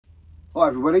Hi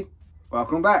everybody,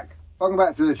 welcome back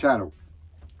to the channel.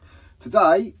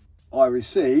 Today I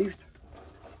received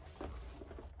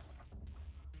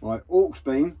my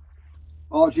Auxbeam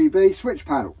RGB switch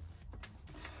panel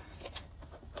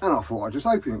and I thought I'd just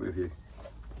open it with you.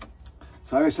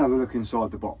 So let's have a look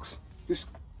inside the box. Just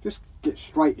get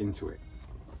straight into it.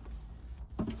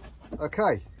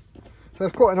 Okay, so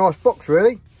it's quite a nice box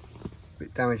really. A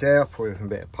bit damaged there, probably with a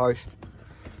bit of post.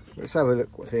 Let's have a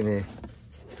look what's in here.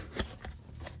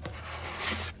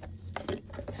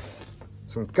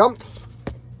 Some gumps,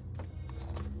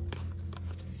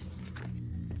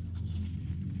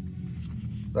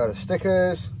 load of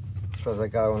stickers, I suppose they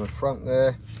go on the front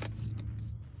there.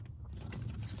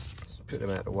 Let's put them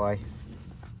out of the way.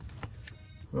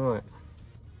 Right,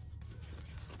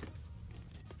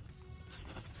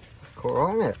 that's quite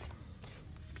right, isn't it?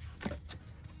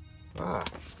 Ah,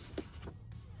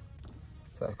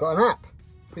 so it's got an app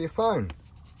for your phone.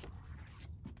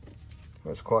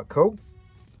 That's quite cool.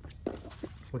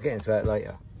 We'll get into that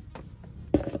later.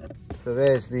 So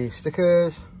there's the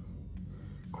stickers.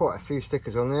 Quite a few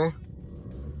stickers on there.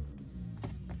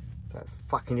 That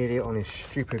fucking idiot on his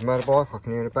stupid motorbike, I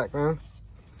can hear in the background.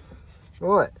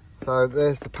 Right, so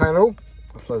there's the panel.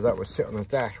 I suppose that would sit on the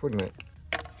dash, wouldn't it?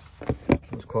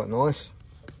 It's quite nice.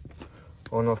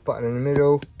 On off button in the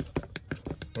middle.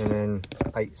 And then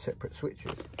 8 separate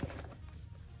switches.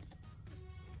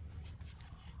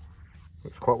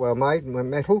 Looks quite well made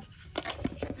and metal.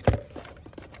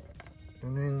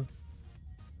 And then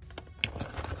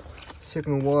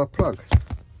signal wire plug.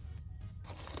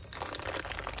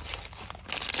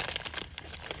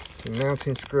 Some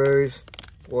mounting screws,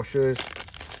 washers,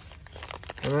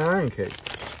 and our own key.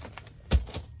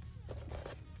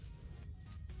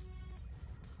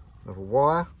 Another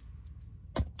wire.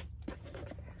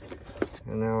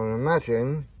 And now I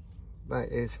imagine that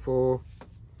is for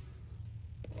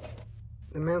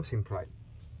the mounting plate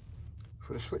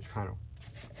for the switch panel.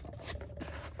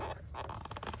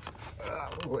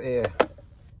 What here?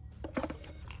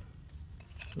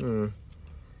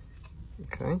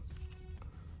 Okay.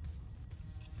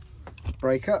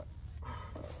 Breaker.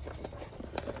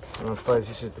 And I suppose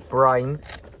this is the brain.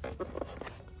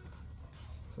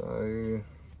 So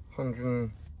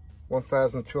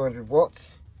 1,200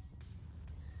 watts.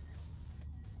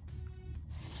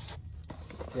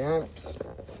 The amps.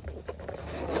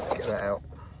 Get that out.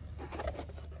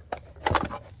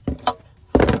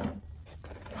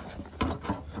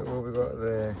 What we got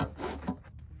there?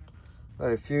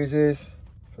 Load of fuses. So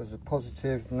there's a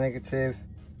positive, negative,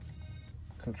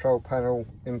 control panel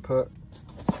input,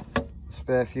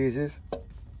 spare fuses.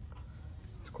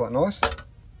 It's quite nice.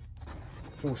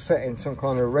 It's all set in some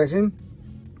kind of resin.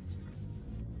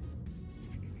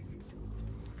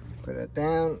 Put that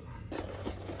down.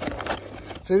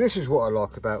 So this is what I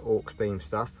like about Auxbeam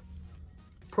stuff.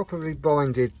 Properly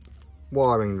binded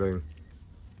wiring loom.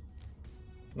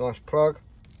 Nice plug.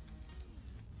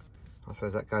 I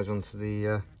suppose that goes onto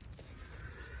the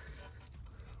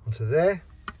onto there.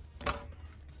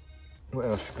 What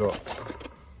else we got?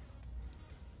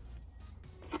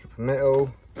 Strip of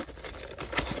metal,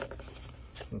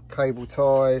 some cable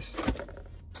ties.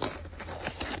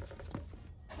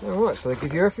 Alright, so they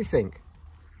give you everything.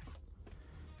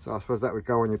 So I suppose that would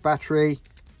go on your battery.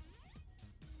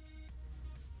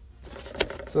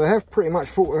 So they have pretty much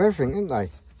thought of everything, didn't they?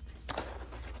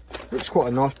 Looks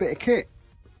quite a nice bit of kit.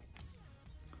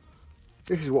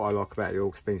 This is what I like about the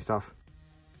Auxbeam stuff.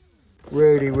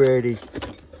 Really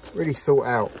thought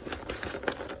out.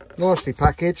 Nicely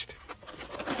packaged.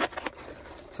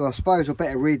 So I suppose I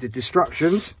better read the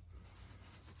instructions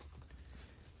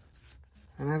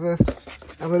and have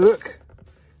a look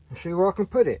and see where I can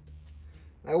put it.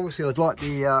 Now obviously I'd like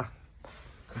the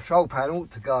control panel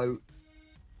to go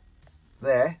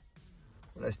there,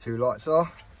 where those two lights are,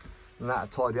 and that'll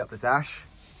tidy up the dash.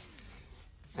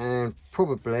 And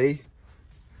probably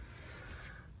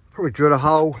drill a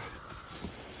hole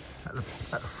at the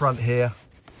front here.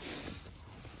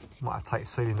 Might have to take the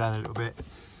ceiling down a little bit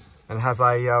and have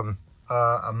a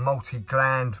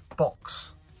multi-gland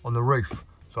box on the roof.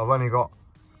 So I've only got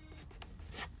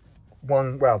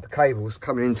one, well, the cable's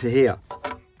coming into here.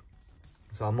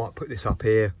 So I might put this up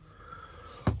here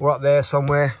or up there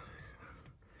somewhere.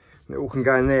 And it all can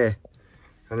go in there.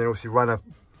 And then obviously I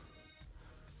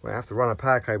have to run a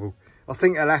power cable. I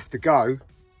think it'll have to go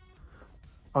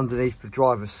underneath the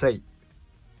driver's seat,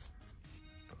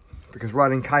 because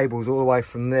running cables all the way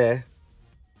from there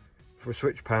for a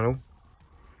switch panel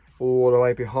all the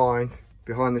way behind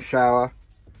the shower,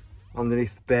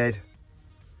 underneath the bed,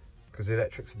 because the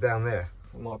electrics are down there.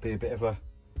 It might be a bit of a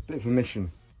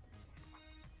mission.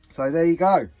 So there you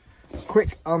go,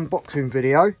 quick unboxing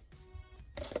video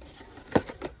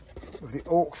of the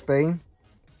Auxbeam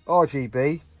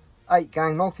RGB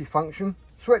 8-gang multifunction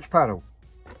switch panel.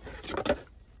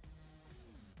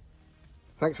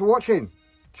 Thanks for watching.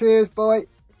 Cheers, bye.